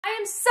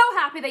I'm so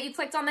happy that you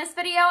clicked on this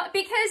video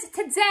because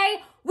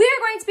today we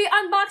are going to be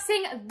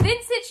unboxing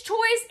vintage toys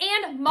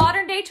and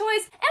modern day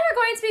toys, and we're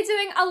going to be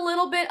doing a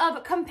little bit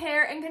of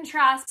compare and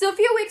contrast. So a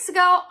few weeks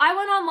ago, I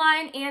went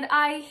online and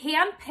I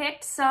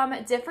handpicked some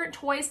different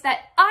toys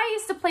that I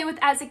used to play with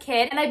as a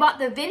kid, and I bought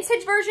the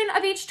vintage version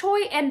of each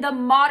toy and the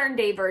modern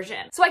day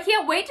version. So I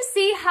can't wait to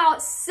see how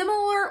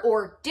similar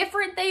or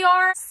different they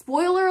are.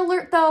 Spoiler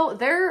alert though,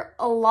 they're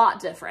a lot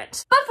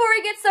different. Before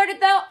we get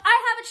started though,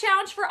 I have a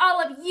challenge for all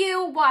of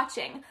you watching.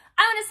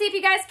 I want to see if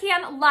you guys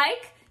can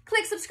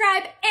click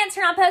subscribe, and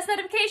turn on post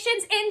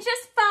notifications in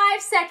just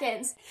 5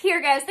 seconds.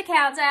 Here goes the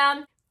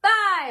countdown.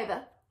 5,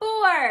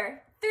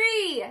 4,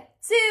 3,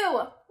 2,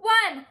 1.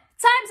 Time's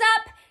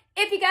up.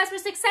 If you guys were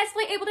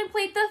successfully able to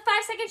complete the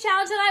 5-second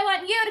challenge, then I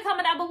want you to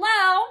comment down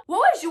below.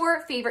 What was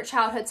your favorite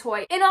childhood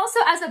toy? And also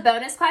as a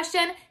bonus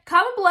question,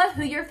 comment below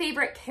who your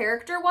favorite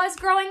character was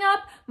growing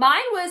up.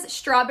 Mine was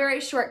Strawberry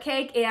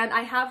Shortcake, and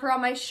I have her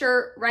on my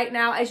shirt right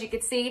now. As you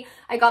can see,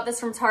 I got this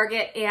from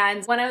Target,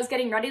 and when I was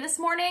getting ready this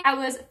morning, I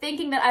was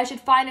thinking that I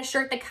should find a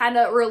shirt that kind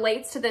of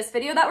relates to this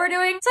video that we're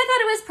doing. So I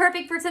thought it was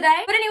perfect for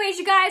today. But anyways,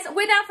 you guys,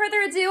 without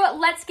further ado,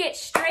 let's get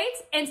straight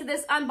into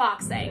this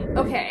unboxing.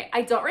 Okay,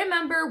 I don't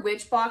remember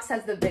which box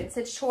has the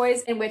vintage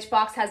toys and which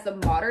box has the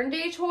modern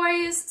day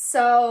toys.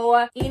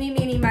 So, eeny,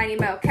 meeny, miny,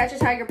 mo. Catch a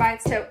tiger by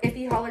its toe. If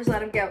he hollers,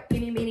 let him go.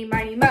 Eeny, meeny,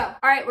 miny, mo.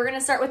 All right, we're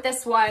gonna start with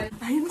this one.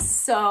 I am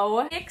so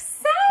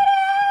excited.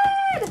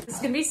 This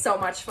is gonna be so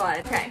much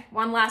fun. Okay,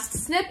 one last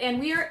snip and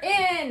we are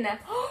in.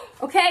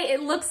 Okay,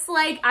 it looks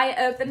like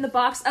I opened the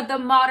box of the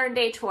modern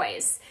day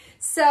toys.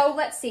 So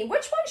let's see,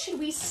 which one should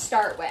we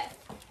start with?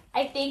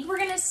 I think we're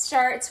gonna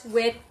start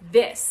with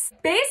this.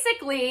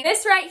 Basically,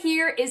 this right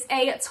here is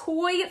a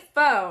toy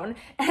phone.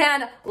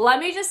 And let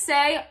me just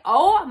say,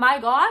 oh my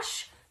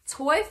gosh,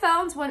 toy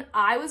phones when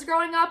I was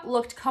growing up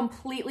looked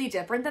completely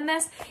different than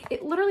this.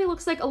 It literally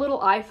looks like a little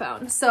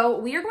iPhone. So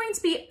we are going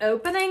to be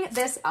opening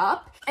this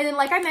up. And then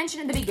like I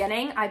mentioned in the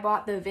beginning, I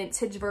bought the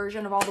vintage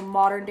version of all the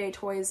modern day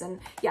toys and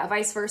yeah,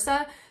 vice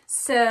versa.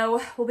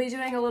 So we'll be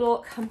doing a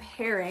little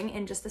comparing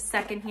in just a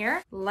second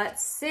here.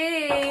 Let's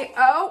see.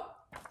 Oh,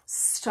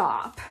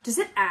 stop. Does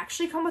it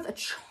actually come with a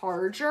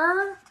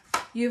charger?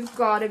 You've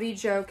got to be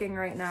joking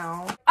right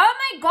now. Oh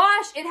my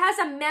gosh, it has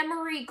a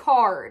memory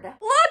card.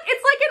 Look,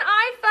 it's like an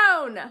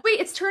iPhone. Wait,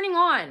 it's turning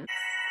on.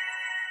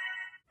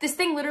 This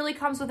thing literally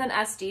comes with an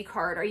SD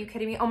card. Are you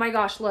kidding me? Oh my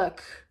gosh,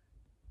 look.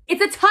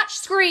 It's a touch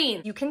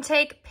screen. You can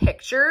take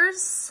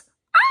pictures.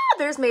 Ah,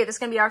 there's me. This is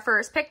gonna be our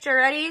first picture.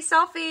 Ready?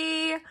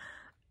 Selfie.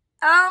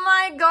 Oh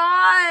my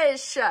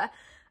gosh.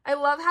 I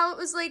love how it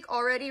was like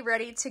already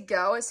ready to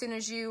go as soon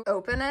as you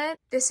open it.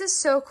 This is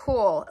so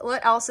cool.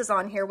 What else is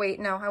on here? Wait,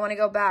 no, I want to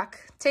go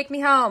back. Take me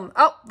home.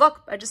 Oh,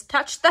 look, I just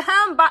touched the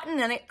home button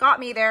and it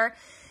got me there.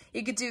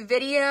 You could do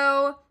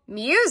video,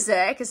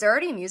 music. Is there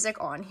already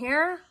music on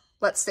here?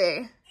 Let's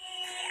see.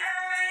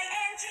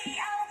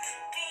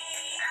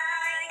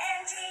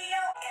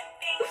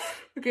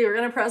 Okay, we're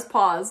gonna press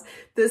pause.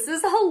 This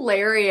is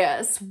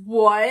hilarious.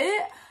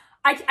 What?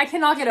 I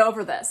cannot get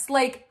over this.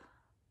 Like,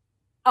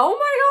 oh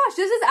my gosh,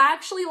 this is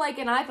actually like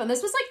an iPhone.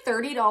 This was like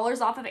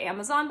 $30 off of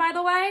Amazon, by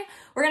the way.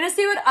 We're gonna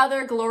see what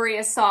other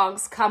glorious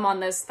songs come on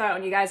this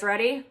phone. You guys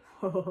ready?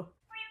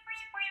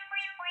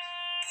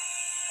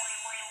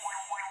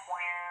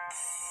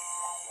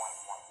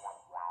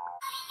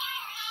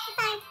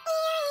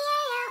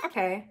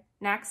 Okay,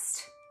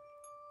 next.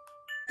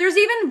 There's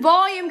even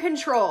volume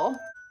control.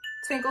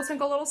 Twinkle,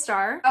 twinkle, little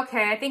star.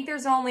 Okay, I think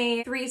there's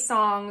only 3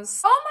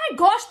 songs. Oh my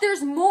gosh,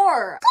 there's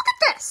more. Look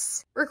at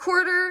this.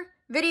 Recorder,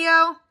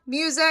 video,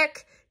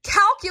 music,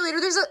 calculator.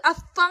 There's a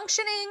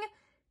functioning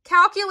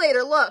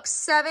calculator. Look,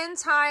 7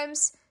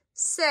 times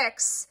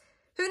 6.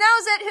 Who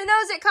knows it? Who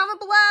knows it? Comment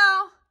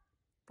below.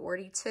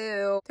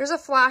 42. There's a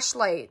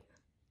flashlight.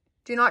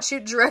 Do not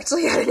shoot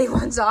directly at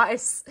anyone's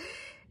eyes.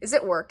 Is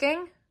it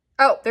working?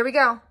 Oh, there we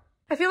go.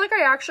 I feel like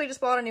I actually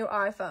just bought a new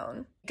iPhone.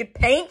 You could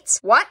paint.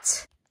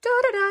 What? Da,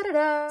 da, da, da,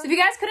 da. So if you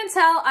guys couldn't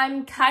tell,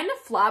 I'm kind of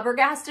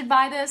flabbergasted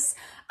by this.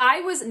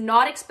 I was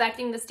not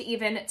expecting this to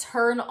even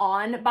turn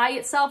on by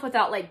itself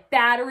without like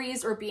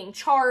batteries or being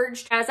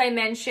charged. As I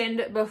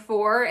mentioned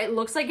before, it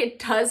looks like it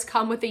does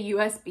come with a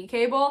USB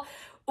cable,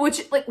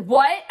 which like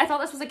what? I thought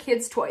this was a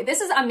kid's toy.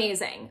 This is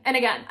amazing. And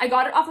again, I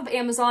got it off of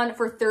Amazon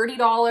for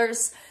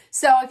 $30.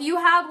 So if you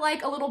have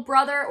like a little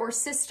brother or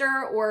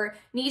sister or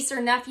niece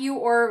or nephew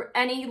or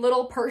any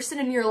little person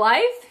in your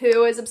life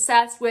who is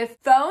obsessed with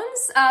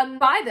phones,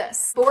 buy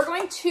this. But we're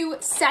going to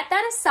set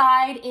that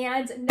aside,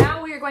 and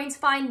now we are going to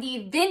find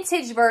the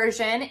vintage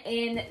version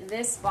in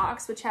this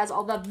box, which has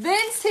all the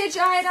vintage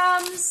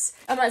items.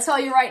 I'm gonna tell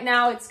you right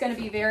now, it's gonna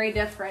be very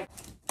different.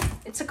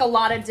 It took a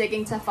lot of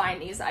digging to find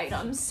these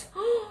items.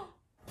 Oh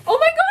my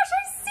gosh,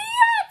 I see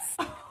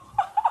it!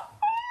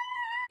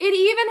 It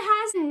even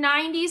has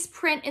 90s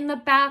print in the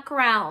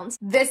background.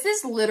 This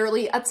is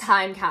literally a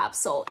time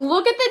capsule.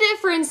 Look at the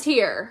difference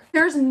here.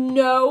 There's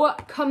no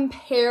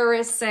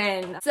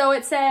comparison. So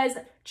it says,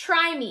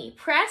 try me,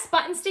 press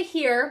buttons to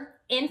hear,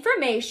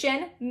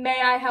 information,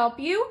 may I help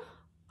you,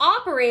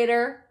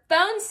 operator,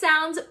 phone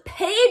sounds,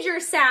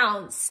 pager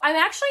sounds. I'm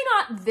actually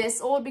not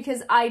this old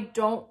because I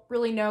don't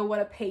really know what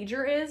a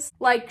pager is.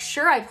 Like,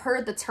 sure, I've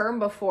heard the term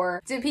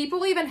before. Do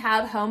people even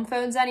have home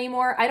phones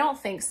anymore? I don't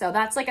think so.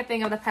 That's like a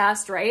thing of the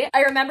past, right?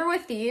 I remember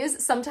with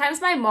these, sometimes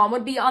my mom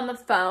would be on the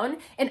phone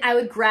and I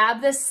would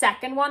grab the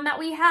second one that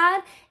we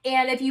had.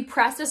 And if you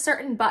pressed a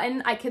certain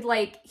button, I could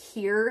like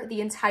hear the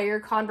entire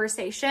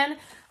conversation.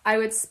 I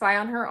would spy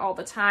on her all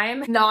the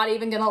time. Not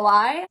even gonna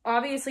lie.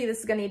 Obviously, this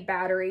is gonna need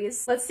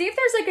batteries. Let's see if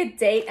there's like a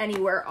date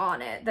anywhere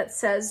on it that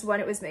says when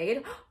it was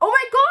made. Oh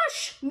my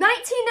gosh,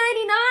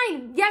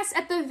 1999. Yes,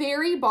 at the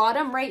very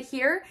bottom right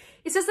here,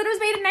 it says that it was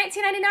made in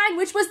 1999,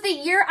 which was the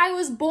year I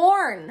was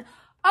born.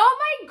 Oh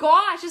my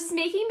gosh, this is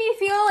making me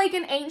feel like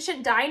an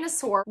ancient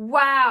dinosaur.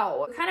 Wow.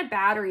 What kind of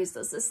batteries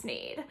does this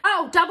need?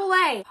 Oh,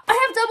 AA.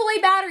 I have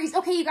AA batteries.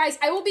 Okay, you guys,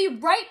 I will be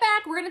right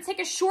back. We're gonna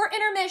take a short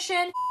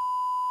intermission.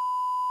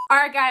 All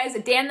right, guys,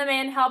 Dan the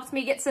man helped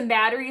me get some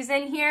batteries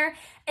in here,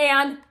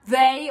 and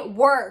they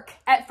work.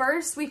 At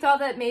first, we thought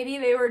that maybe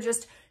they were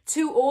just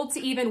too old to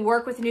even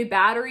work with new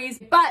batteries,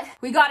 but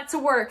we got it to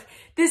work.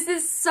 This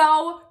is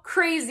so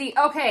crazy.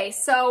 Okay,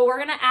 so we're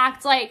gonna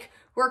act like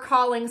we're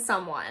calling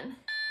someone.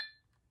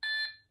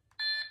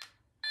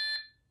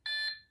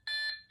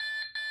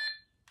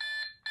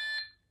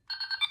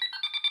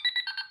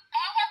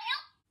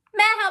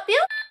 May I help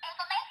you?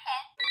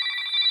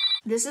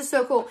 This is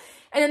so cool.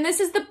 And then this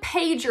is the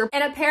pager.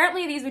 And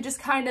apparently these would just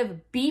kind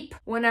of beep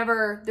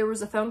whenever there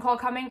was a phone call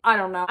coming. I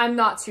don't know. I'm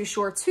not too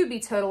sure, to be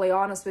totally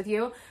honest with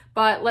you.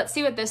 But let's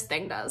see what this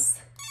thing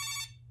does.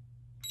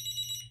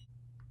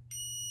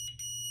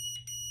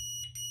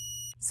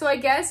 So I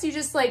guess you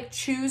just like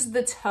choose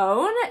the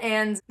tone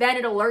and then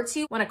it alerts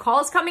you when a call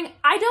is coming.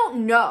 I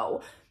don't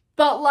know.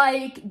 But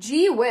like,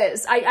 gee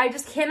whiz, I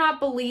just cannot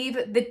believe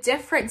the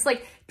difference.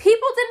 Like,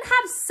 people didn't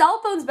have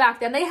cell phones back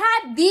then. They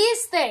had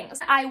these things.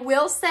 I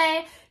will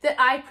say that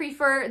I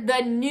prefer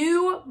the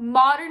new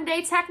modern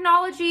day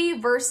technology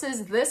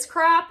versus this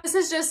crap. This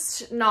is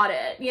just not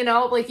it, you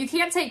know? Like, you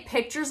can't take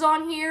pictures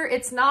on here.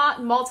 It's not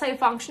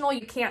multifunctional.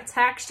 You can't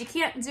text. You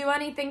can't do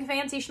anything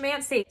fancy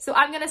schmancy. So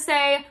I'm gonna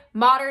say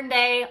modern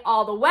day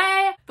all the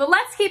way, but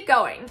let's keep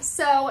going.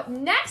 So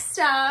next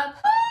up,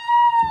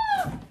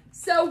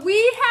 so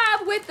we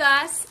have with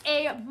us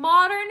a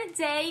modern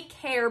day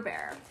Care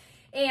Bear.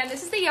 And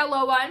this is the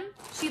yellow one.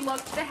 She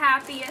looked the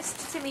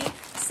happiest to me.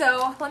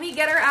 So let me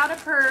get her out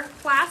of her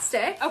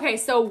plastic. Okay,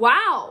 so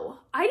wow.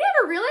 I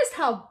never realized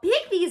how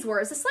big these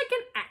were. Is this like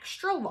an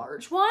extra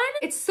large one?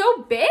 It's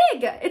so big.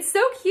 It's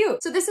so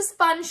cute. So this is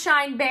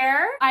Funshine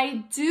Bear.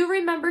 I do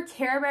remember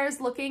Care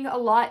Bears looking a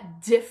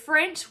lot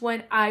different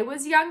when I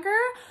was younger.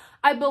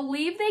 I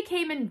believe they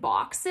came in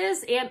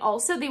boxes and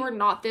also they were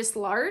not this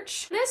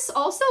large. This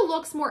also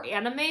looks more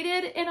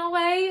animated in a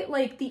way,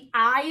 like the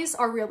eyes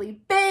are really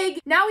big.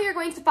 Now we are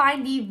going to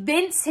find the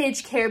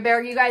vintage Care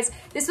Bear, you guys.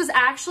 This was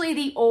actually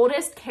the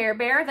oldest Care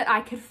Bear that I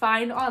could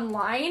find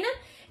online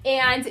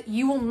and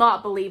you will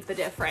not believe the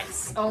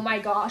difference. Oh my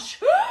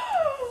gosh.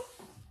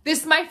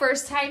 This is my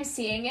first time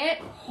seeing it.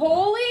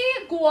 Holy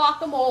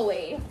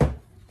guacamole.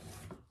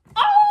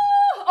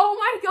 Oh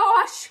my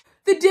gosh.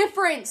 The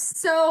difference.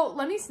 So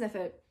let me sniff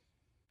it.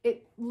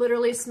 It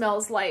literally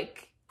smells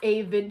like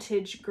a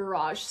vintage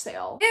garage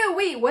sale. Ew,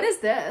 wait, what is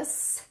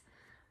this?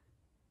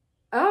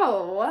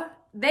 Oh,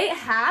 they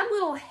had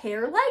little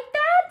hair like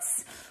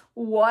that?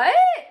 What?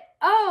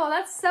 Oh,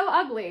 that's so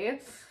ugly.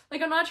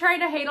 Like, I'm not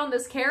trying to hate on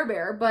this Care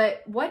Bear,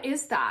 but what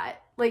is that?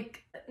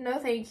 Like, no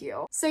thank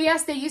you. So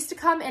yes, they used to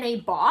come in a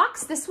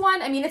box. This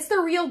one, I mean, it's the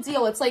real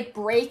deal. It's like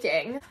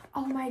breaking.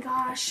 Oh my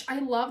gosh, I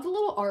love the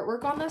little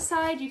artwork on the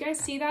side. You guys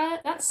see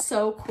that? That's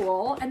so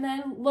cool. And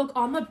then look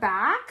on the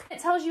back, it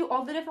tells you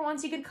all the different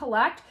ones you could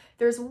collect.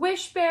 There's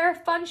Wish Bear,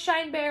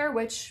 Funshine Bear,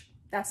 which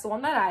that's the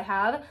one that I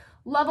have.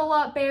 Level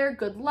Up Bear,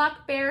 Good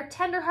Luck Bear,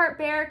 Tenderheart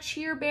Bear,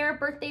 Cheer Bear,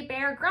 Birthday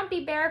Bear,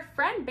 Grumpy Bear,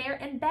 Friend Bear,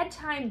 and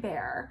Bedtime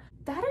Bear.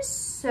 That is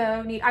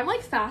so neat. I'm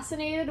like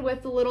fascinated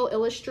with the little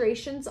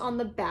illustrations on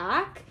the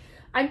back.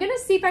 I'm gonna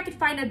see if I could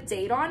find a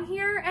date on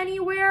here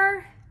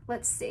anywhere.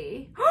 Let's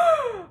see.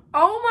 Oh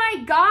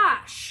my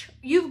gosh.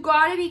 You've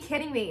gotta be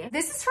kidding me.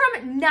 This is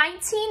from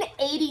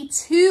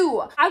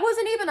 1982. I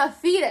wasn't even a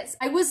fetus.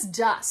 I was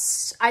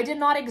dust. I did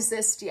not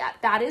exist yet.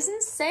 That is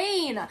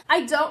insane.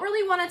 I don't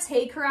really wanna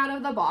take her out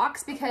of the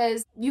box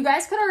because you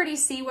guys could already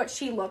see what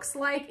she looks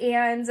like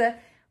and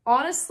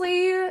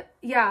honestly,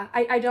 yeah,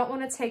 I don't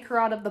want to take her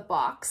out of the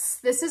box.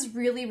 This is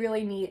really,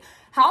 really neat.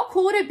 How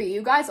cool would it be,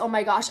 you guys? Oh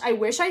my gosh, I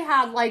wish I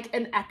had like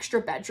an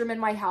extra bedroom in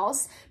my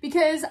house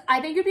because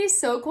I think it'd be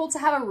so cool to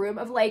have a room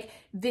of like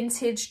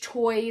vintage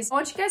toys. I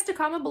want you guys to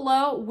comment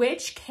below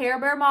which Care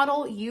Bear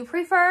model you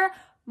prefer,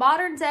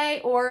 modern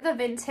day or the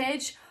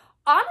vintage.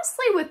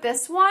 Honestly, with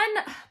this one,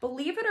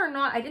 believe it or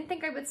not, I didn't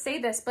think I would say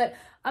this, but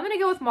I'm gonna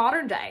go with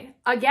modern day.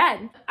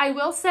 Again, I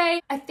will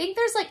say, I think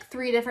there's like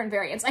 3 different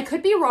variants. I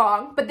could be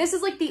wrong, but this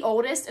is like the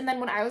oldest. And then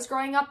when I was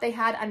growing up, they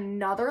had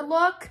another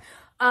look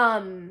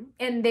and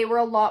they were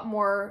a lot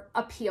more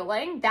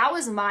appealing. That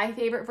was my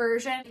favorite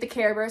version, the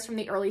Care Bears from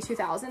the early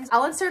 2000s.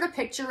 I'll insert a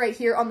picture right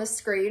here on the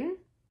screen.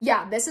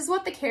 Yeah, this is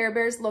what the Care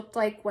Bears looked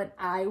like when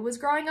I was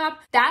growing up.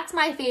 That's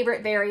my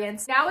favorite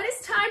variant. Now it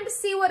is time to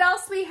see what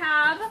else we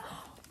have.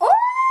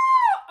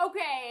 Oh,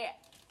 okay.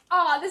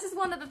 Oh, this is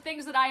one of the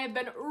things that I have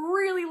been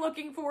really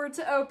looking forward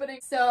to opening.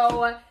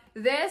 So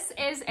this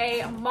is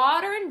a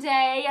modern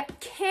day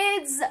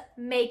kids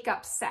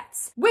makeup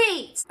set.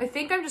 Wait, I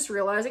think I'm just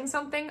realizing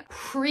something.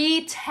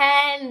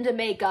 Pretend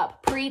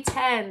makeup,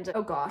 pretend.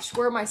 Oh gosh,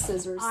 where are my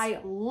scissors? I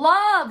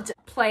loved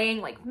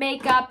playing like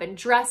makeup and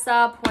dress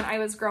up when I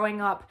was growing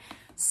up.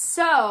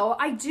 So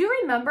I do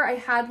remember I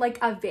had like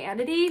a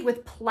vanity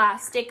with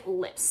plastic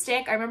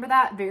lipstick. I remember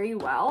that very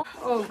well.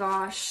 Oh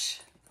gosh.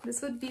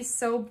 This would be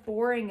so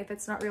boring if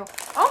it's not real.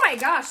 Oh my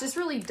gosh, this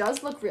really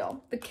does look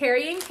real. The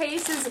carrying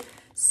case is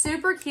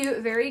super cute,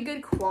 very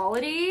good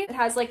quality. It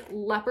has like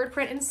leopard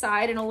print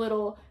inside and a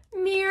little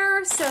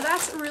mirror, so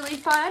that's really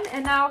fun.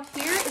 And now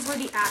here is where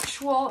the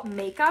actual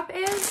makeup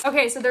is.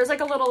 Okay, so there's like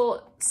a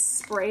little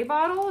spray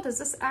bottle. Does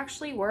this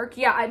actually work?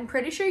 Yeah, I'm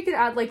pretty sure you could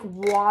add like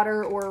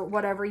water or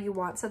whatever you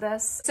want to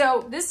this.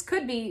 So this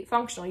could be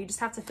functional. You just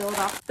have to fill it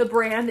up. The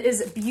brand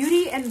is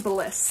Beauty and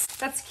Bliss.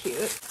 That's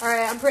cute. All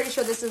right, I'm pretty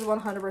sure this is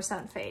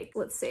 100% fake.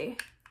 Let's see.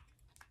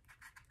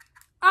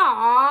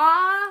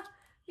 Aww.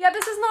 Yeah,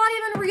 this is not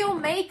even real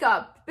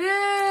makeup.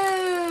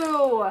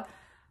 Boo.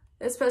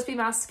 It's supposed to be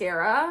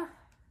mascara.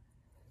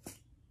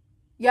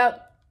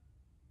 Yep,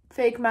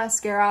 fake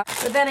mascara.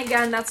 But then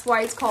again, that's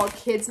why it's called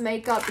kids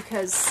makeup,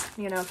 because,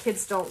 you know,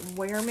 kids don't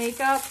wear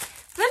makeup.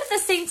 But then at the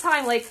same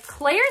time, like,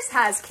 Claire's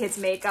has kids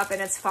makeup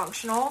and it's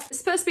functional. It's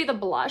supposed to be the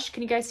blush.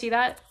 Can you guys see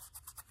that?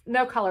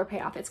 No color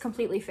payoff. It's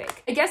completely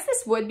fake. I guess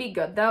this would be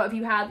good though if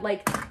you had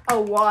like a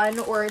 1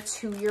 or a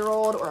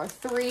 2-year-old or a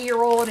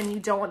 3-year-old and you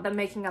don't want them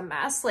making a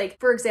mess. Like,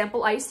 for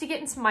example, I used to get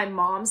into my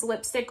mom's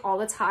lipstick all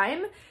the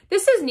time.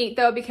 This is neat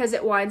though because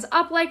it winds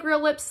up like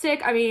real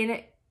lipstick. I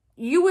mean,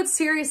 you would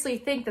seriously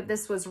think that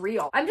this was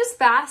real. I'm just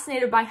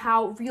fascinated by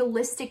how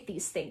realistic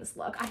these things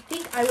look. I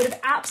think I would have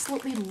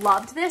absolutely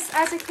loved this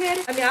as a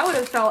kid. I mean, I would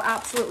have felt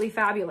absolutely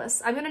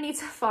fabulous. I'm gonna need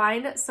to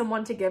find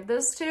someone to give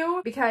this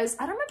to because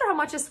I don't remember how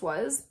much this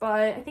was,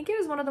 but I think it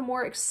was one of the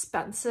more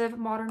expensive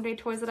modern day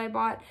toys that I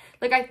bought.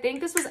 Like, I think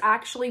this was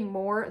actually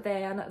more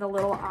than the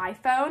little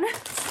iPhone.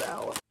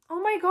 So,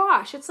 oh my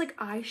gosh, it's like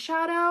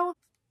eyeshadow.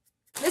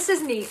 This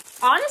is neat.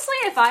 Honestly,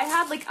 if I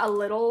had like a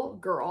little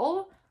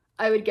girl,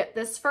 I would get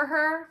this for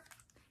her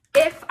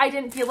if I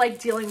didn't feel like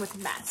dealing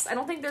with mess. I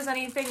don't think there's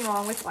anything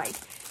wrong with like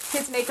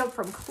kids makeup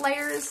from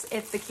Claire's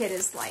if the kid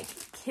is like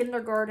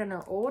kindergarten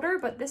or older,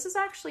 but this is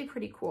actually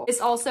pretty cool.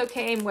 This also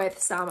came with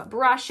some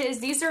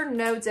brushes. These are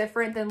no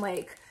different than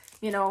like,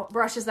 you know,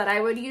 brushes that I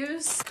would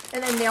use.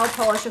 And then nail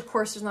polish, of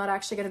course, there's not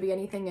actually gonna be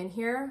anything in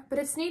here, but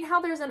it's neat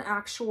how there's an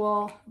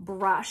actual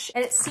brush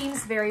and it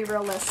seems very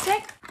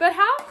realistic. But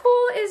how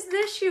cool is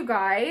this, you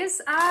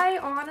guys? I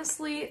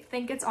honestly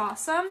think it's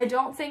awesome. I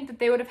don't think that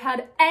they would have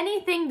had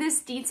anything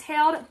this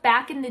detailed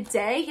back in the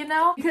day, you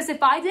know? Because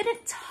if I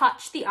didn't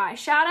touch the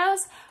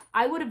eyeshadows,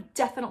 I would have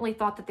definitely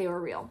thought that they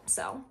were real.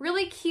 So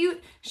really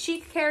cute,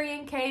 chic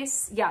carrying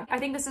case. Yeah, I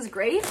think this is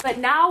great. But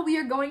now we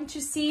are going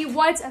to see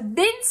what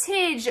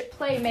vintage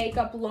play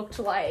makeup looked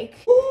like.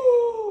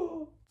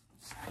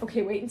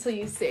 Okay, wait until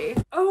you see.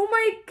 Oh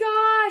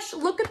my gosh,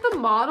 look at the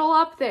model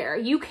up there.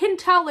 You can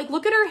tell, like,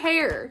 look at her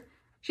hair.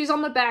 She's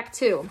on the back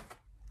too.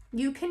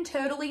 You can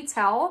totally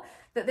tell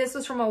that this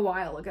was from a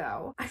while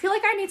ago. I feel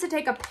like I need to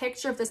take a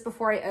picture of this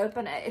before I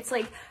open it. It's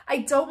like, I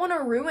don't want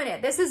to ruin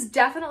it. This is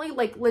definitely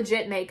like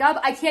legit makeup.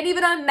 I can't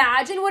even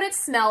imagine what it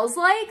smells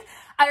like.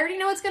 I already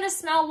know it's gonna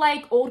smell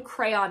like old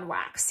crayon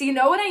wax. You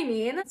know what I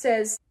mean? It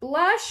says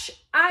blush,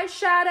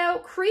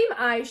 eyeshadow, cream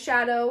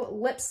eyeshadow,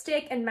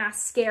 lipstick, and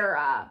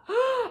mascara.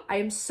 I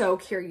am so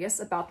curious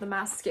about the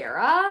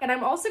mascara. And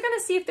I'm also gonna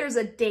see if there's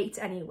a date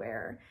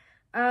anywhere.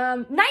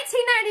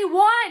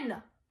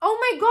 1991! Oh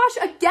my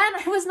gosh, again,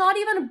 I was not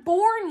even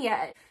born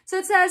yet. So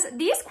it says,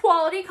 these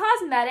quality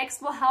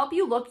cosmetics will help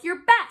you look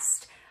your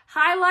best.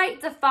 Highlight,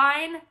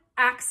 define,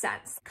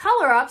 accents.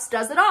 Color Ups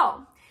does it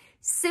all.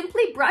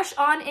 Simply brush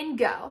on and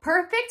go.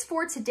 Perfect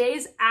for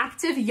today's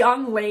active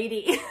young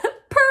lady.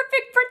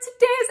 Perfect for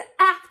today's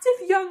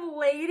active young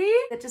lady.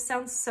 That just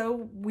sounds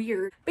so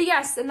weird. But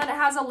yes, and then it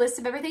has a list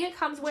of everything it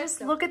comes with.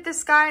 Just look at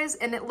this, guys,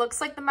 and it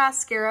looks like the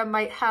mascara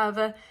might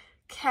have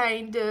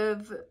kind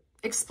of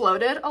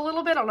exploded a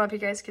little bit. I don't know if you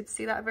guys could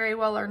see that very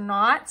well or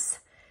not.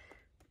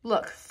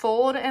 Look,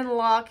 fold and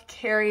lock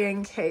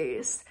carrying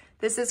case.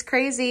 This is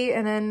crazy.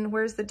 And then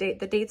where's the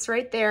date? The date's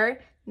right there,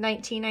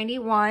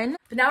 1991.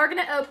 But now we're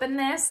gonna open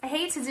this. I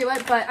hate to do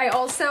it, but I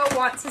also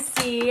want to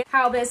see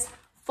how this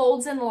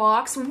folds and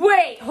locks.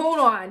 Wait, hold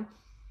on.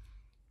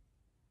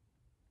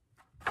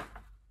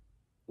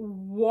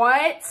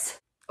 What?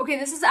 Okay,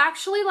 this is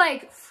actually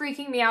like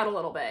freaking me out a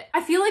little bit.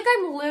 I feel like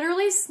I'm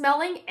literally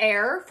smelling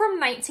air from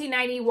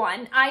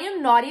 1991. I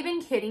am not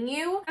even kidding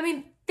you. I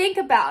mean, think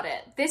about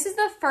it. This is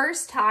the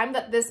first time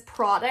that this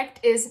product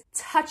is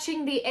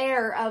touching the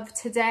air of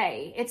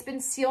today. It's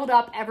been sealed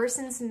up ever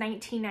since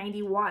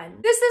 1991.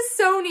 This is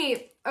so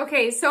neat.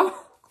 Okay, so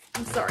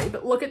I'm sorry,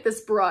 but look at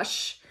this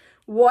brush.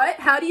 What?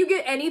 How do you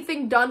get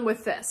anything done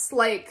with this?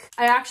 Like,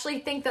 I actually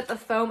think that the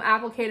foam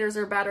applicators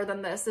are better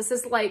than this. This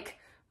is like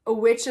a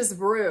witch's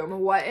broom.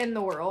 What in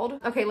the world?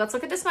 Okay, let's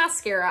look at this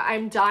mascara.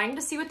 I'm dying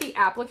to see what the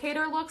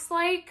applicator looks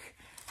like.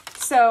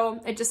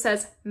 So it just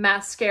says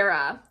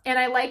mascara. And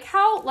I like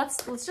how, let's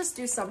just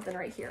do something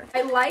right here.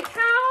 I like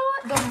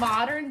how the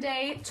modern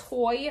day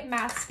toy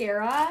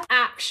mascara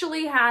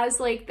actually has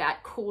like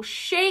that cool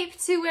shape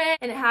to it.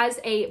 And it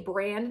has a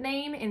brand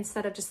name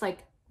instead of just like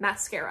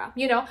mascara.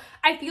 You know,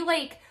 I feel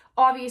like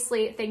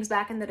obviously things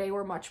back in the day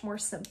were much more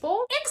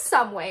simple in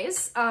some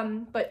ways,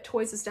 but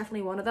toys is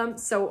definitely one of them.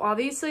 So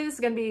obviously this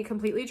is gonna be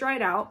completely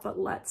dried out, but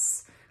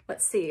let's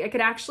see. I could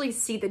actually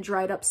see the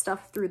dried up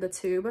stuff through the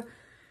tube.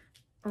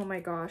 Oh my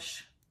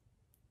gosh.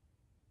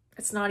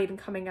 It's not even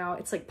coming out.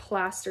 It's like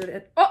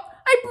plastered. Oh,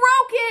 I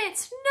broke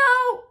it!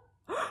 No!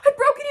 I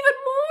broke it even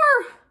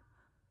more!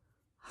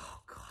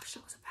 Oh gosh,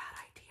 that was a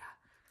bad idea.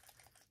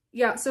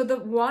 Yeah, so the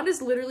wand is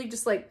literally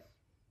just like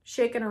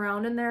shaking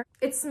around in there.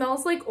 It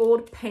smells like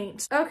old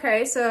paint.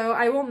 Okay, so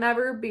I will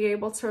never be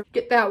able to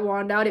get that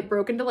wand out. It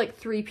broke into like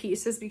 3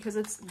 pieces because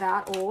it's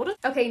that old.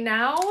 Okay,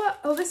 now,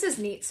 oh, this is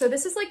neat. So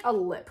this is like a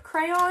lip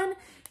crayon,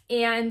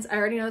 and I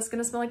already know it's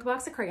gonna smell like a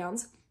box of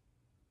crayons.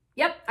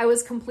 Yep, I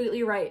was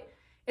completely right.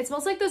 It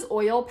smells like those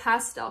oil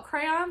pastel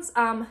crayons,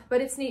 but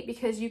it's neat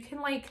because you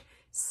can like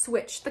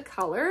switch the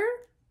color.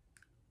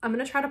 I'm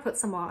gonna try to put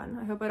some on.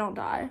 I hope I don't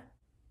die.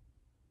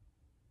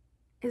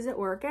 Is it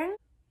working?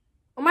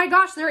 Oh my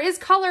gosh, there is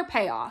color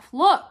payoff.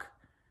 Look.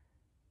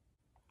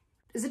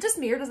 Is it just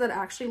me or does that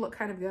actually look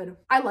kind of good?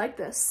 I like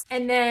this.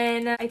 And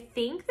then I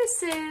think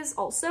this is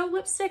also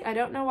lipstick. I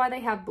don't know why they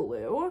have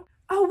blue.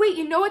 Oh wait,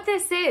 you know what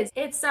this is?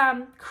 It's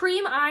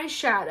cream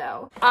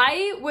eyeshadow.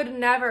 I would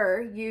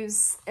never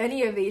use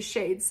any of these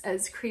shades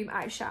as cream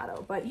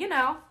eyeshadow, but you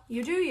know,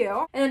 you do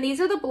you. And then these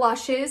are the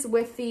blushes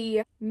with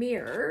the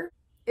mirror.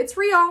 It's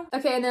real.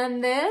 Okay, and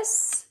then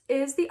this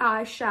is the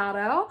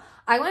eyeshadow.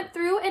 I went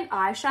through an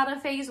eyeshadow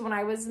phase when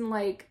I was in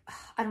like,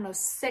 I don't know,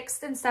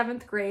 6th and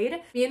 7th grade.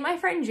 Me and my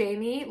friend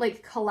Jamie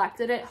like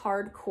collected it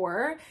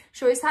hardcore.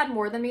 She always had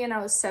more than me and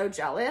I was so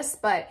jealous,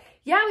 but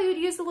yeah, we would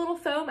use the little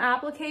foam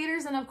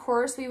applicators, and of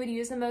course we would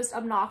use the most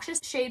obnoxious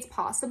shades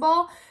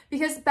possible,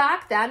 because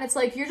back then it's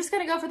like, you're just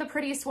gonna go for the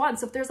prettiest one.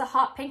 So if there's a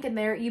hot pink in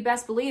there, you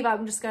best believe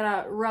I'm just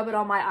gonna rub it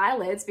on my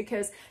eyelids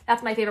because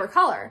that's my favorite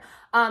color.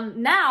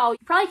 Now, you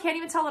probably can't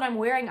even tell that I'm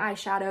wearing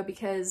eyeshadow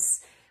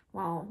because,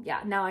 well, yeah,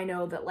 now I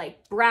know that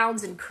like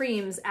browns and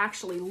creams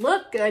actually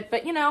look good,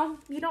 but you know,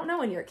 you don't know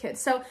when you're a kid.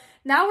 So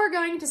now we're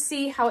going to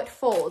see how it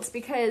folds,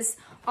 because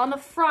on the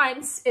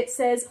front, it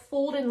says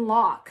fold and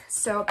lock.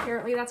 So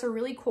apparently that's a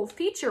really cool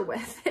feature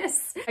with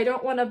this. I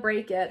don't want to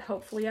break it.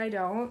 Hopefully I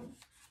don't.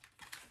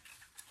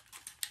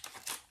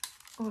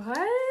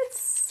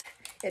 What?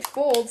 It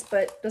folds,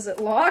 but does it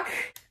lock?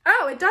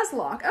 Oh, it does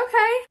lock.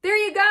 Okay, there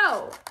you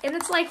go. And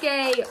it's like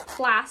a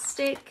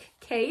plastic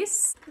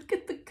case. Look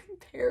at the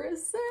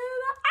comparison.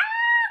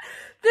 Ah!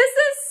 This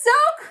is so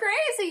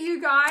crazy, you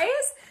guys.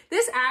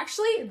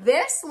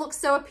 This looks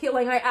so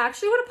appealing. I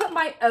actually want to put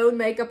my own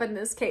makeup in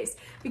this case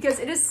because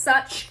it is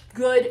such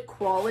good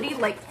quality,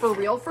 like for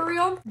real, for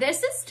real.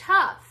 This is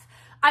tough.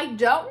 I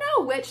don't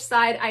know which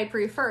side I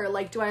prefer.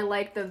 Like, do I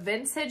like the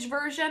vintage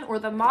version or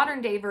the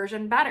modern day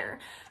version better?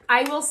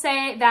 I will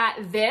say that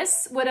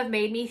this would have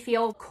made me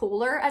feel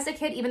cooler as a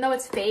kid, even though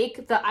it's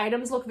fake. The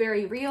items look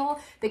very real.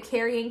 The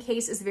carrying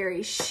case is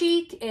very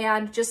chic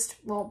and just,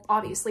 well,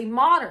 obviously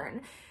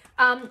modern.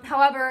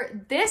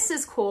 However, this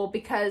is cool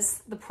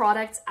because the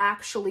products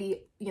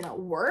actually, you know,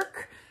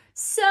 work.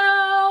 So,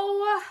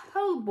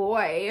 oh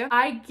boy,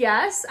 I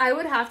guess I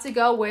would have to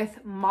go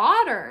with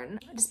modern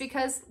just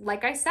because,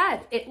 like I said,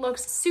 it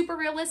looks super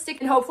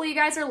realistic. And hopefully you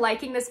guys are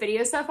liking this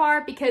video so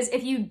far, because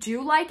if you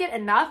do like it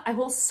enough, I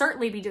will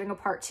certainly be doing a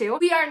part 2.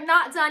 We are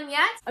not done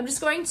yet. I'm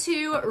just going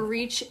to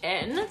reach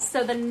in.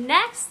 So the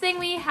next thing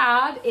we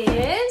have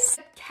is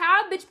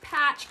Cabbage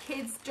Patch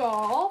Kids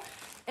doll.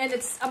 And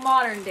it's a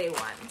modern day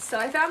one. So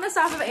I found this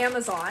off of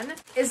Amazon.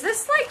 Is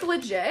this like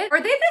legit?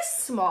 Are they this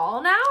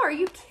small now? Are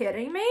you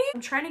kidding me? I'm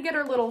trying to get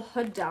her little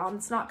hood down.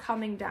 It's not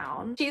coming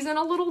down. She's in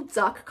a little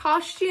duck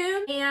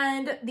costume,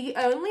 and the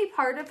only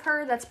part of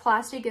her that's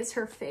plastic is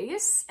her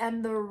face,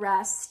 and the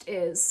rest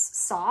is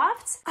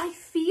soft. I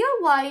feel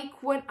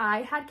like when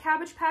I had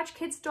Cabbage Patch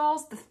Kids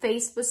dolls, the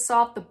face was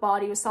soft, the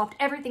body was soft,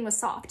 everything was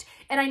soft.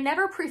 And I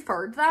never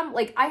preferred them.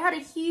 Like, I had a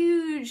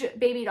huge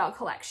baby doll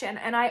collection,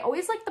 and I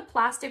always liked the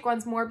plastic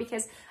ones more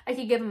because I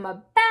could give them a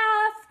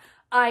bath,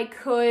 I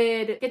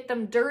could get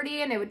them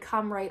dirty and it would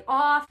come right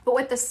off. But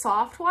with the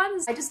soft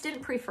ones, I just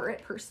didn't prefer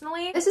it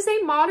personally. This is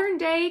a modern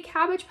day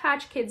Cabbage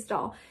Patch Kids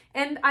doll.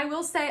 And I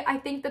will say, I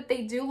think that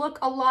they do look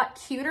a lot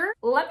cuter.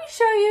 Let me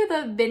show you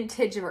the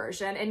vintage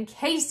version in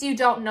case you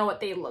don't know what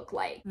they look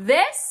like.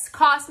 This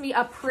cost me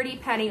a pretty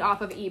penny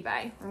off of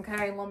eBay.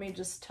 Okay, let me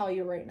just tell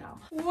you right now.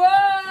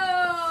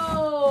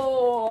 Whoa!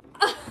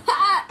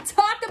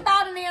 Talk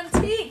about an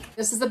antique.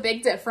 This is a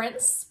big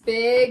difference.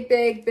 Big,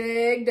 big,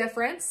 big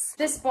difference.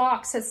 This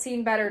box has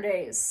seen better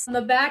days. On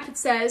the back, it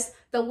says,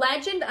 The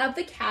Legend of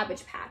the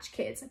Cabbage Patch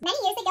Kids. Many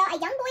years ago, a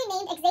young boy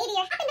named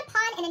Xavier happened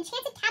upon an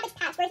enchanted cabbage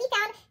patch where he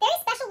found very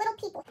special little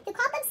people who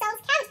called themselves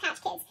Cabbage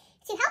Patch Kids.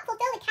 To help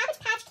fulfill the Cabbage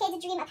Patch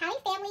Kids' dream of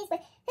having families with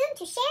whom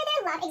to share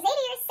their love,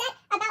 Xavier set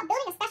about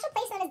building a special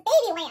place known as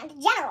Babyland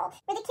General,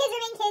 where the kids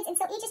remain kids and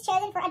so each is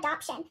chosen for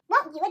adoption.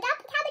 Won't you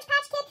adopt a Cabbage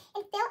Patch Kid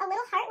and fill a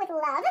little heart with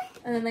love?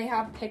 And then they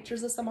have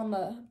pictures of some on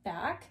the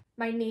back.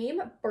 My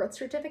name, birth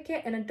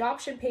certificate, and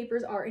adoption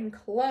papers are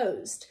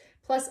enclosed,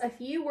 plus a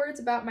few words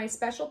about my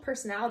special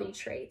personality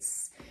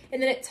traits.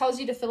 And then it tells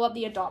you to fill out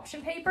the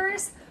adoption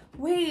papers.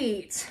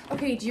 Wait,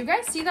 okay, do you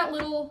guys see that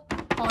little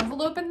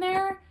envelope in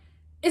there?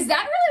 Is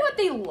that really what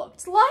they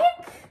looked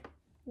like?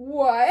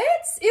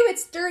 What? Ew,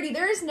 it's dirty.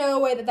 There is no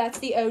way that that's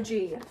the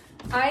OG.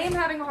 I am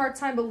having a hard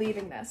time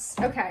believing this.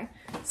 Okay,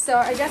 so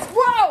I guess,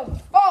 whoa!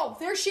 Oh,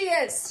 there she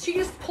is. She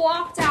just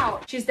plopped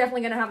out. She's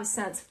definitely gonna have a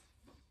scent.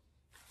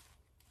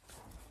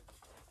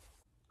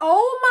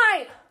 Oh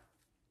my!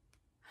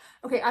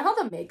 Okay, I thought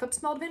the makeup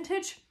smelled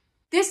vintage.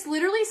 This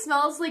literally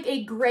smells like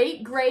a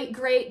great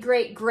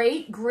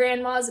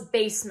grandma's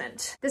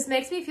basement. This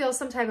makes me feel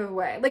some type of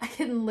way. Like I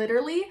can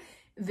literally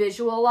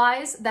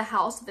visualize the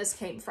house this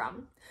came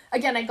from.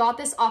 Again, I got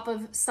this off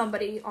of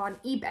somebody on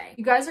eBay.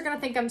 You guys are gonna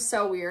think I'm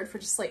so weird for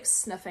just like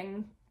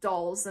sniffing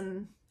dolls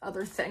and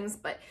other things,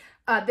 but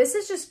this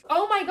is just,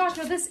 oh my gosh,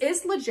 no, this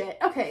is legit.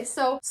 Okay,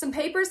 so some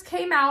papers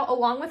came out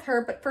along with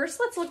her, but first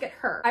let's look at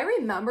her. I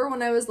remember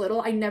when I was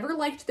little, I never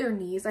liked their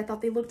knees. I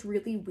thought they looked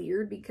really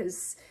weird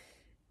because,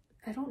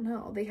 I don't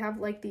know, they have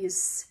like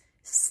these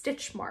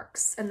stitch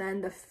marks, and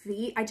then the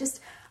feet, I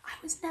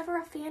was never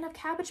a fan of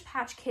Cabbage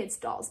Patch Kids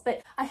dolls,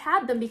 but I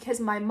had them because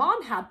my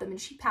mom had them and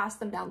she passed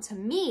them down to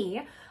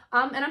me.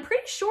 And I'm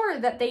pretty sure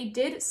that they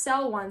did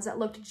sell ones that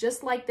looked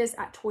just like this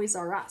at Toys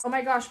R Us. Oh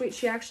my gosh, wait,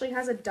 she actually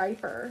has a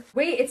diaper.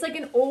 Wait, it's like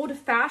an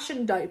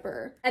old-fashioned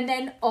diaper. And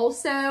then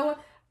also,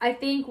 I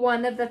think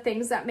one of the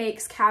things that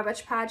makes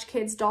Cabbage Patch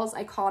Kids dolls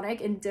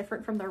iconic and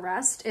different from the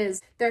rest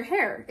is their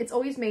hair. It's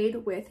always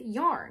made with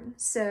yarn.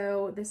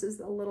 So this is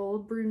a little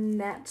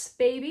brunette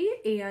baby,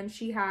 and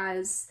she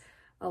has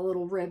a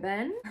little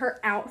ribbon. Her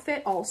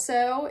outfit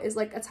also is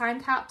like a time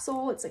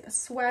capsule. It's like a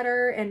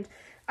sweater, and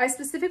I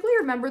specifically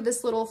remember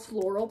this little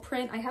floral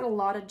print. I had a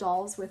lot of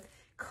dolls with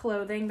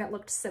clothing that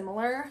looked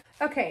similar.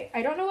 Okay,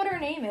 I don't know what her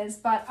name is,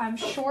 but I'm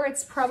sure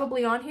it's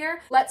probably on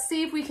here. Let's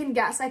see if we can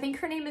guess. I think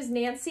her name is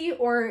Nancy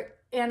or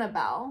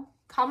Annabelle.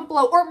 Comment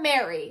below, or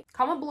Mary.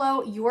 Comment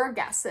below your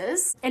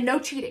guesses. And no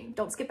cheating,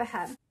 don't skip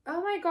ahead.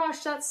 Oh my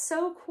gosh, that's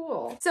so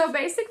cool. So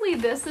basically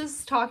this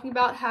is talking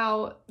about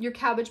how your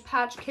Cabbage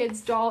Patch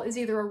Kids doll is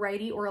either a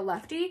righty or a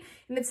lefty.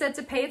 And it said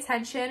to pay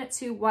attention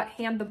to what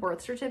hand the birth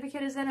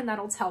certificate is in, and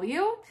that'll tell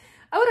you.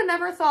 I would have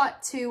never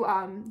thought to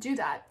do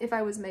that if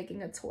I was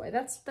making a toy.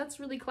 That's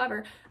really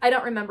clever. I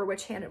don't remember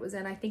which hand it was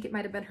in. I think it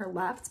might have been her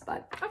left,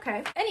 but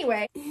okay.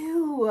 Anyway,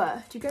 ew,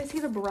 do you guys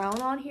see the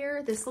brown on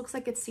here? This looks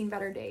like it's seen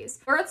better days.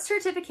 Birth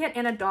certificate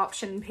and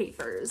adoption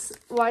papers.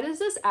 Why does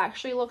this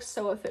actually look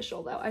so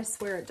official though? I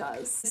swear it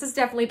does. This has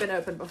definitely been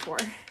opened before,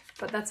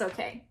 but that's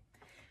okay.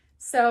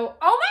 So,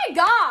 oh my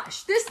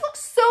gosh, this looks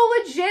so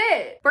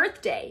legit.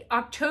 Birthday,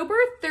 October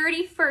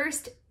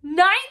 31st,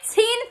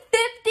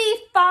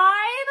 1955?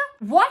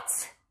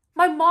 What?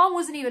 My mom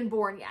wasn't even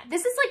born yet.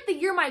 This is like the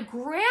year my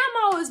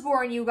grandma was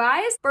born, you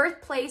guys.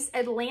 Birthplace,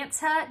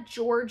 Atlanta,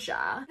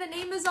 Georgia. The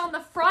name is on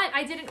the front.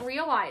 I didn't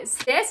realize.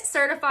 This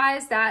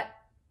certifies that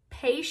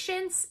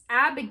Patience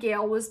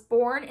Abigail was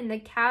born in the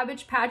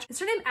Cabbage Patch. Is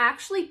her name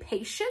actually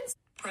Patience?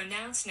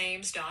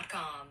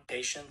 Pronouncenames.com.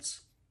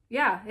 Patience.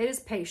 Yeah, it is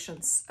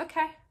Patience.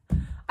 Okay.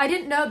 I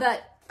didn't know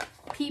that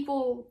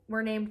people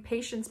were named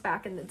Patience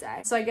back in the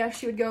day. So I guess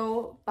she would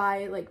go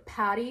by like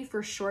Patty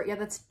for short. Yeah,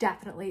 that's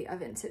definitely a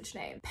vintage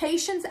name.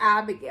 Patience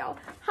Abigail.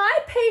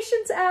 Hi,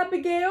 Patience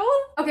Abigail.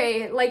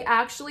 Okay, like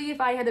actually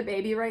if I had a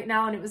baby right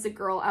now and it was a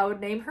girl, I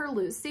would name her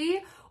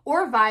Lucy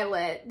or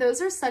Violet.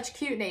 Those are such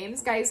cute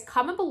names. Guys,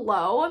 comment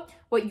below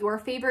what your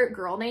favorite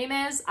girl name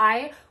is.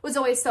 I was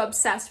always so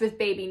obsessed with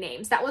baby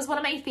names. That was one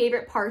of my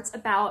favorite parts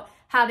about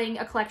having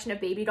a collection of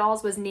baby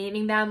dolls, was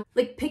naming them,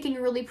 like picking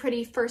a really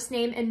pretty first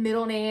name and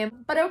middle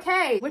name. But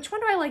okay, which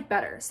one do I like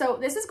better? So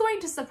this is going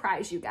to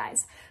surprise you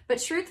guys.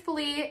 But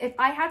truthfully, if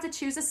I had to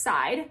choose a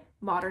side,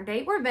 modern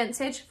day or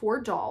vintage for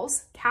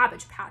dolls,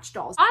 Cabbage Patch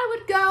dolls, I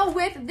would go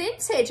with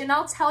vintage, and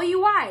I'll tell you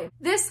why.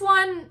 This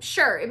one,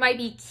 sure, it might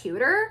be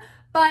cuter,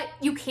 but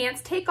you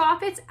can't take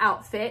off its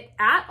outfit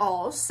at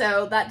all,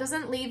 so that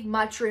doesn't leave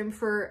much room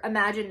for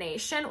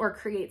imagination or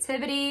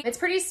creativity. It's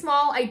pretty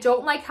small. I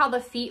don't like how the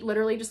feet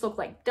literally just look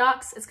like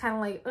ducks. It's kind of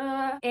like,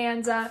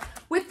 And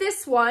with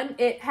this one,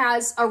 it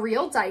has a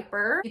real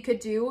diaper. You could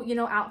do, you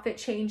know, outfit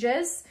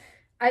changes.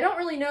 I don't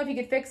really know if you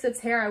could fix its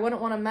hair. I wouldn't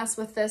want to mess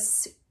with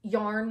this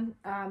yarn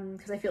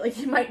because I feel like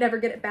you might never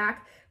get it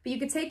back. But you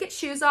could take its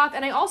shoes off,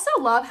 and I also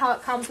love how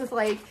it comes with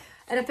like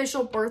an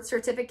official birth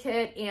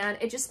certificate, and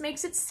it just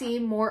makes it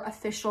seem more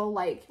official,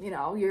 like, you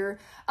know, you're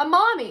a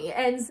mommy.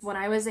 And when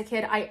I was a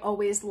kid, I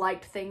always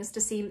liked things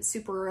to seem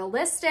super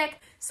realistic,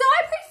 so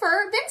I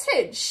prefer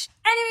vintage.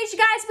 Anyways, you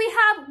guys, we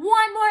have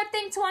one more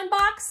thing to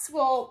unbox.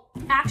 Well,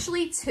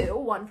 actually two,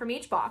 one from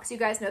each box. You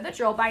guys know the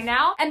drill by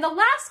now. And the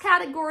last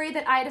category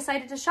that I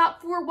decided to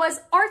shop for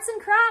was arts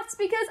and crafts,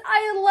 because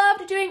I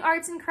loved doing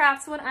arts and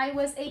crafts when I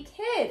was a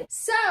kid.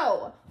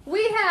 So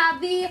we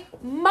have the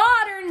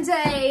modern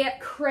day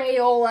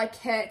Crayola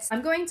kit.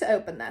 I'm going to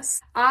open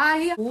this.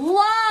 I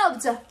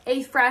loved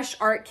a fresh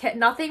art kit.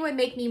 Nothing would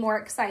make me more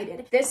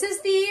excited. This is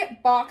the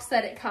box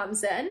that it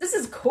comes in. This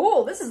is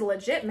cool. This is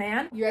legit,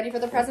 man. You ready for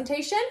the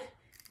presentation?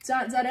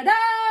 Dun, dun, dun, dun.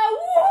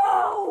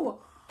 Whoa!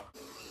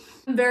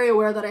 I'm very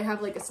aware that I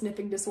have like a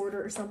sniffing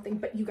disorder or something,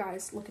 but you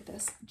guys, look at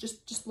this.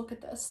 Just look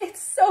at this. It's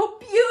so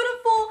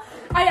beautiful.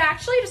 I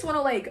actually just want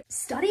to like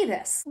study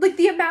this. Like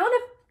the amount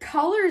of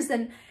colors,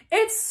 and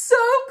it's so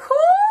cool.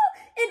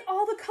 And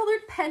all the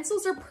colored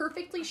pencils are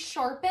perfectly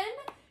sharpened.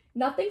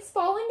 Nothing's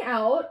falling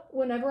out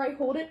whenever I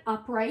hold it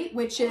upright,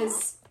 which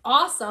is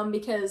awesome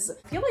because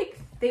I feel like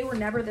they were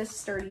never this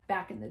sturdy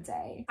back in the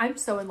day. I'm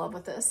so in love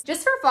with this.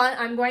 Just for fun,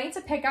 I'm going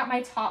to pick out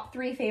my top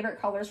 3 favorite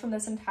colors from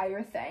this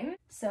entire thing.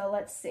 So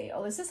let's see.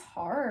 Oh, this is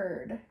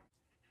hard.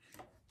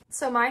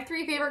 So my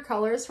 3 favorite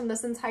colors from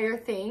this entire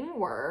thing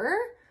were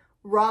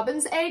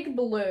Robin's Egg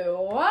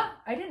Blue.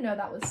 I didn't know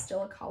that was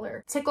still a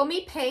color. Tickle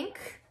Me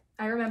Pink.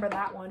 I remember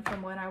that one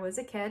from when I was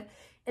a kid.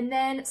 And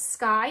then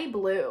Sky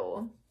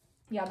Blue.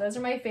 Yeah, those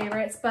are my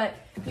favorites. But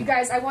you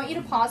guys, I want you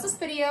to pause this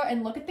video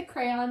and look at the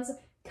crayons.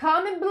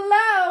 Comment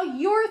below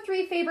your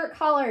 3 favorite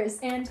colors.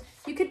 And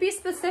you could be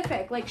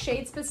specific, like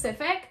shade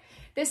specific.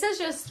 This is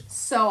just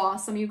so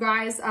awesome, you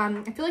guys.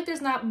 I feel like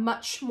there's not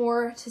much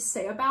more to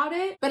say about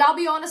it, but I'll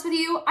be honest with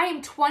you, I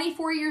am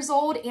 24 years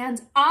old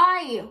and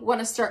I want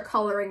to start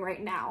coloring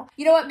right now.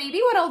 You know what, maybe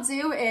what I'll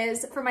do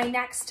is for my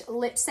next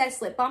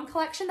LIPSESSED lip balm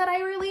collection that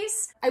I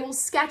release, I will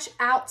sketch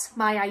out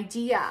my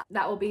idea.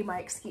 That will be my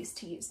excuse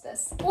to use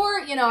this.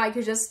 Or, you know, I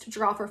could just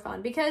draw for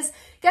fun, because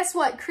guess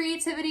what?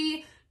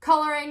 Creativity,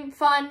 coloring,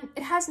 fun,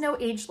 it has no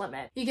age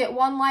limit. You get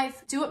one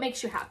life, do what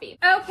makes you happy.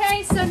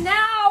 Okay, so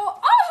now,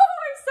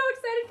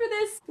 for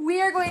this,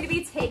 we are going to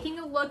be taking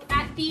a look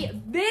at the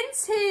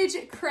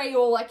vintage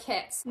Crayola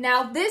kit.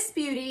 Now this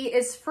beauty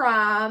is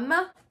from,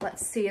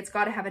 let's see, it's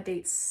got to have a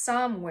date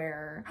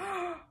somewhere.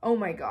 Oh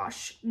my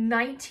gosh,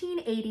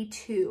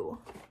 1982.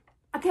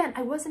 Again,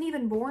 I wasn't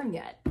even born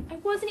yet. I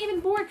wasn't even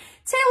born.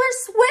 Taylor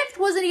Swift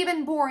wasn't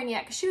even born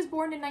yet because she was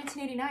born in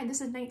 1989.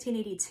 This is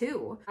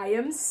 1982. I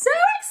am so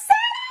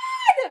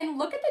excited! And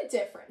look at the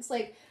difference.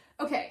 Like,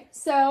 okay,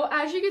 so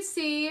as you can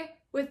see,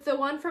 with the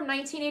one from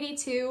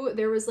 1982,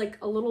 there was like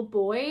a little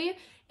boy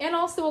and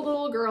also a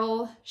little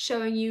girl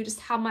showing you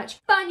just how much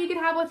fun you can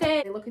have with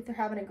it. They look like they're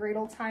having a great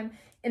old time.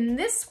 And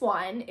this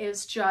one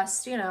is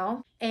just, you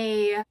know,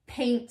 a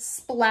paint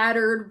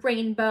splattered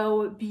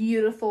rainbow,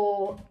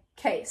 beautiful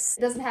case.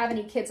 It doesn't have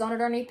any kids on it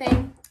or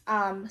anything.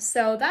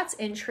 So that's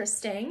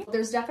interesting.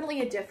 There's definitely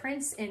a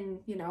difference in,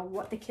 you know,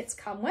 what the kits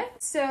come with.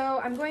 So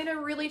I'm going to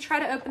really try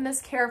to open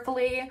this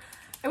carefully.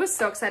 I was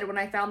so excited when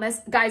I found this.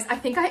 Guys, I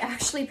think I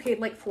actually paid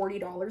like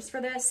 $40 for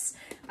this.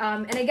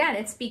 And again,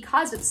 it's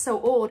because it's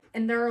so old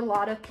and there are a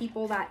lot of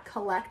people that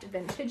collect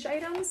vintage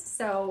items.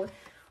 So,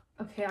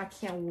 okay, I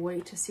can't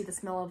wait to see the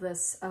smell of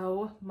this.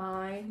 Oh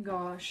my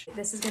gosh.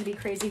 This is gonna be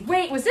crazy.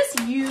 Wait, was this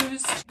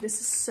used? This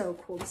is so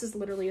cool. This is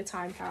literally a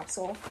time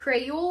capsule.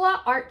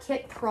 Crayola Art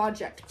Kit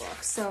Project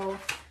Book. So,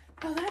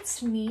 oh,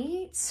 that's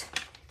neat.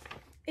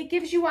 It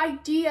gives you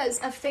ideas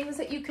of things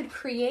that you could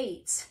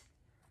create.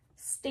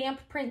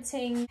 Stamp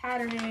printing,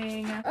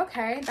 patterning.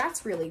 Okay,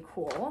 that's really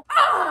cool.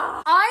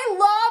 Ah, I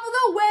love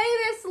the way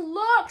this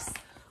looks.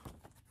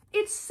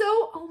 It's so,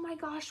 oh my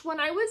gosh, when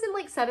I was in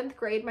like 7th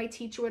grade, my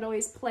teacher would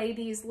always play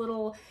these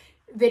little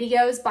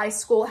videos by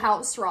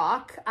Schoolhouse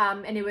Rock,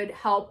 and it would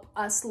help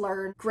us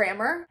learn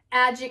grammar,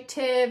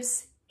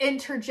 adjectives,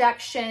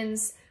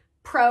 interjections,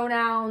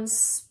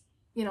 pronouns,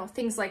 you know,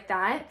 things like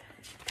that.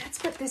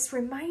 That's what this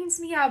reminds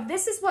me of.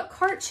 This is what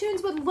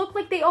cartoons would look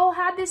like. They all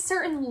had this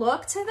certain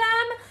look to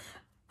them.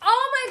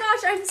 Oh my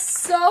gosh, I'm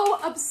so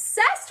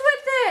obsessed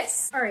with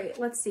this. All right,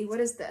 let's see, what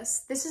is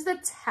this? This is the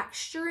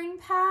texturing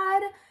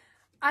pad.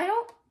 I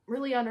don't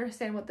really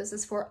understand what this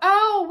is for.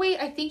 Oh, wait,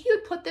 I think you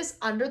would put this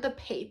under the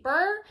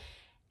paper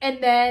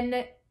and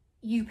then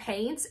you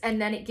paint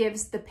and then it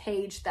gives the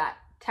page that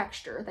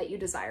texture that you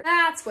desire.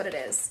 That's what it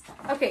is.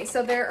 Okay,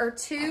 so there are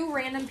 2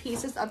 random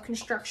pieces of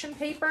construction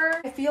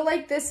paper. I feel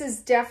like this is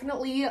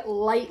definitely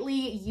lightly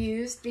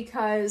used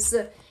because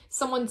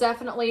someone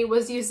definitely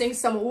was using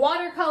some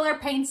watercolor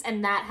paints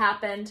and that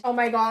happened. Oh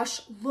my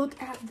gosh,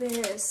 look at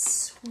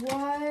this.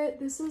 What?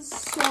 This is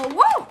so,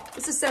 whoa!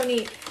 This is so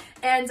neat.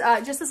 And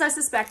just as I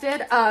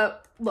suspected,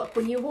 look,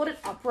 when you hold it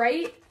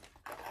upright,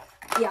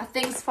 Yeah,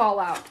 things fall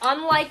out.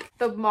 Unlike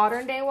the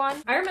modern day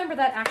one. I remember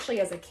that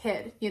actually as a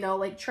kid, you know,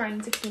 like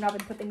trying to clean up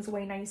and put things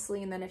away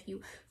nicely. And then if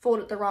you fold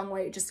it the wrong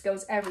way, it just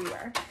goes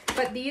everywhere.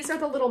 But these are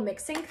the little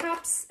mixing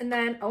cups. And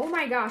then, oh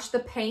my gosh, the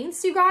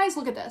paints, you guys,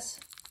 look at this.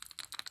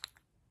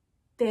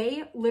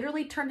 They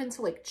literally turned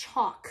into like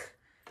chalk.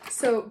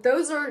 So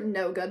those are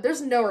no good.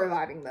 There's no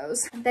reviving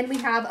those. Then we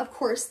have, of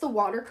course, the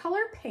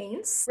watercolor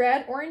paints.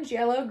 Red, orange,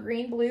 yellow,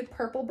 green, blue,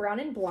 purple, brown,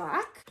 and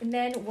black. And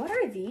then what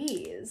are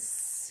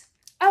these?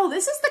 Oh,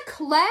 this is the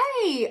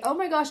clay. Oh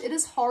my gosh, it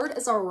is hard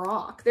as a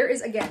rock. There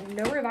is, again,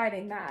 no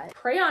reviving that.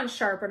 Crayon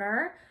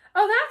sharpener.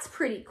 Oh, that's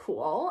pretty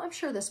cool. I'm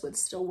sure this would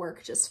still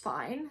work just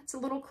fine. It's a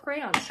little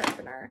crayon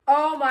sharpener.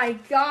 Oh my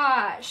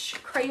gosh.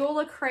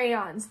 Crayola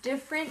crayons.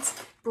 Different,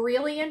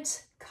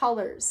 brilliant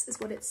colors is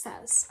what it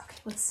says. Okay,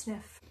 let's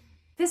sniff.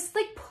 This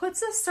like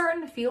puts a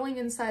certain feeling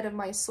inside of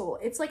my soul.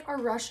 It's like a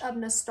rush of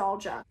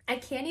nostalgia. I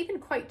can't even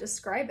quite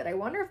describe it. I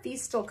wonder if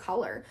these still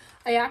color.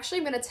 I actually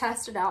am gonna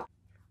test it out.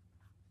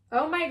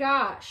 Oh my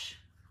gosh.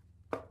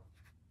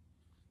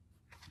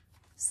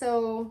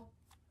 So,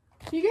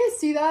 can you guys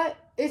see that?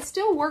 It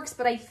still works,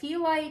 but I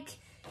feel like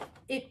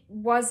it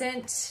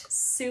wasn't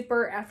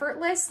super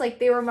effortless. Like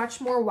they were much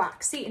more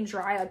waxy and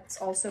dry. It's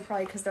also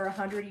probably because they're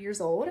 100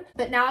 years old.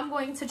 But now I'm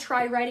going to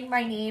try writing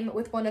my name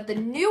with one of the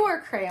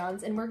newer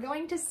crayons and we're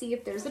going to see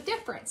if there's a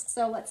difference.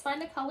 So let's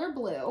find the color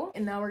blue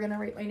and now we're gonna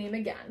write my name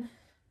again.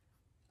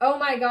 Oh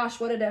my gosh,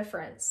 what a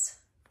difference.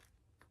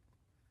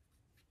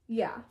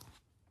 Yeah.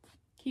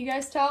 Can you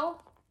guys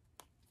tell?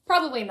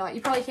 Probably not.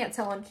 You probably can't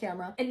tell on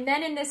camera. And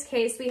then in this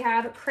case, we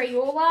have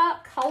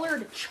Crayola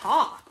colored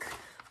chalk.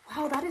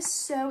 Wow, that is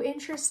so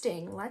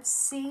interesting. Let's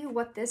see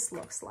what this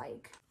looks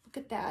like. Look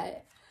at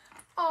that.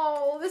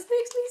 Oh, this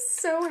makes me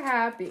so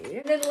happy.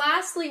 And then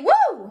lastly,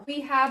 woo!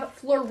 We have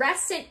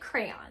fluorescent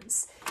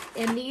crayons.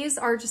 And these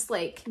are just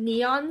like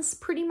neons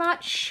pretty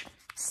much.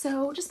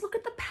 So just look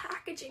at the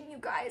packaging, you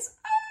guys.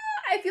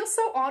 I feel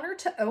so honored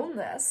to own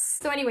this.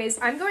 So anyways,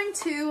 I'm going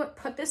to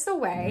put this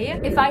away.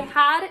 If I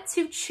had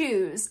to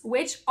choose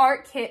which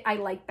art kit I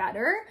like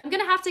better, I'm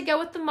gonna have to go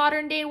with the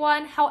modern day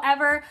one.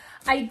 However,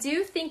 I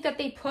do think that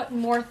they put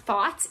more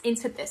thought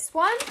into this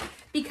one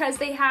because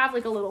they have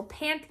like a little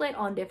pamphlet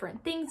on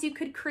different things you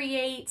could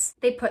create.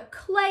 They put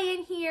clay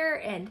in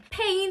here and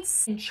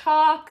paints and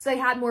chalk, so they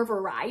had more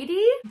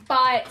variety.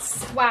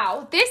 But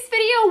wow, this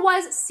video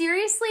was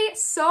seriously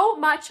so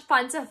much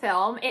fun to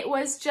film. It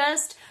was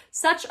just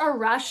such a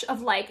rush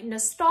of like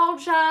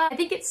nostalgia. I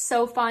think it's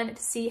so fun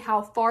to see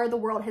how far the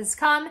world has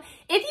come.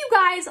 If you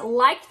guys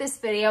liked this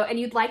video and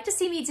you'd like to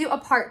see me do a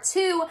part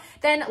 2,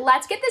 then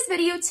let's get this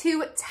video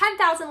to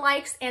 10,000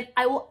 likes and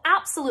I will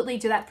absolutely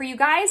do that for you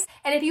guys.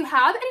 And if you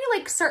have any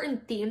like certain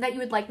theme that you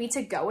would like me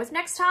to go with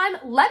next time,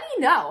 let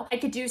me know. I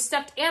could do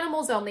stuffed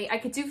animals only. I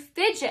could do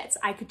fidgets.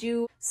 I could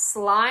do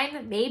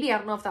slime. Maybe, I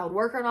don't know if that would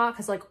work or not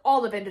because like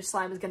all the vintage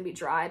slime is gonna be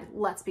dried.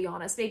 Let's be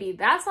honest, maybe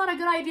that's not a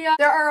good idea.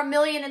 There are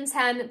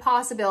 1,000,010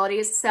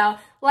 possibilities. So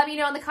let me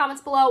know in the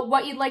comments below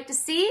what you'd like to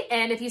see.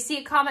 And if you see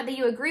a comment that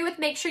you agree with,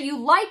 make sure you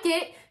like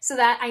it so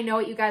that I know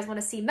what you guys want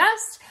to see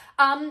most.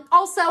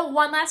 Also,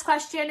 one last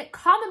question,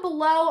 comment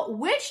below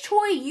which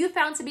toy you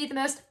found to be the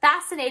most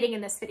fascinating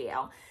in this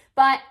video.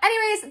 But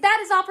anyways, that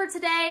is all for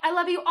today. I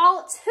love you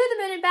all to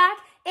the moon and back,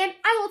 and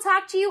I will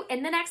talk to you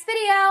in the next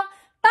video.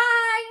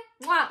 Bye!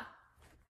 Mwah.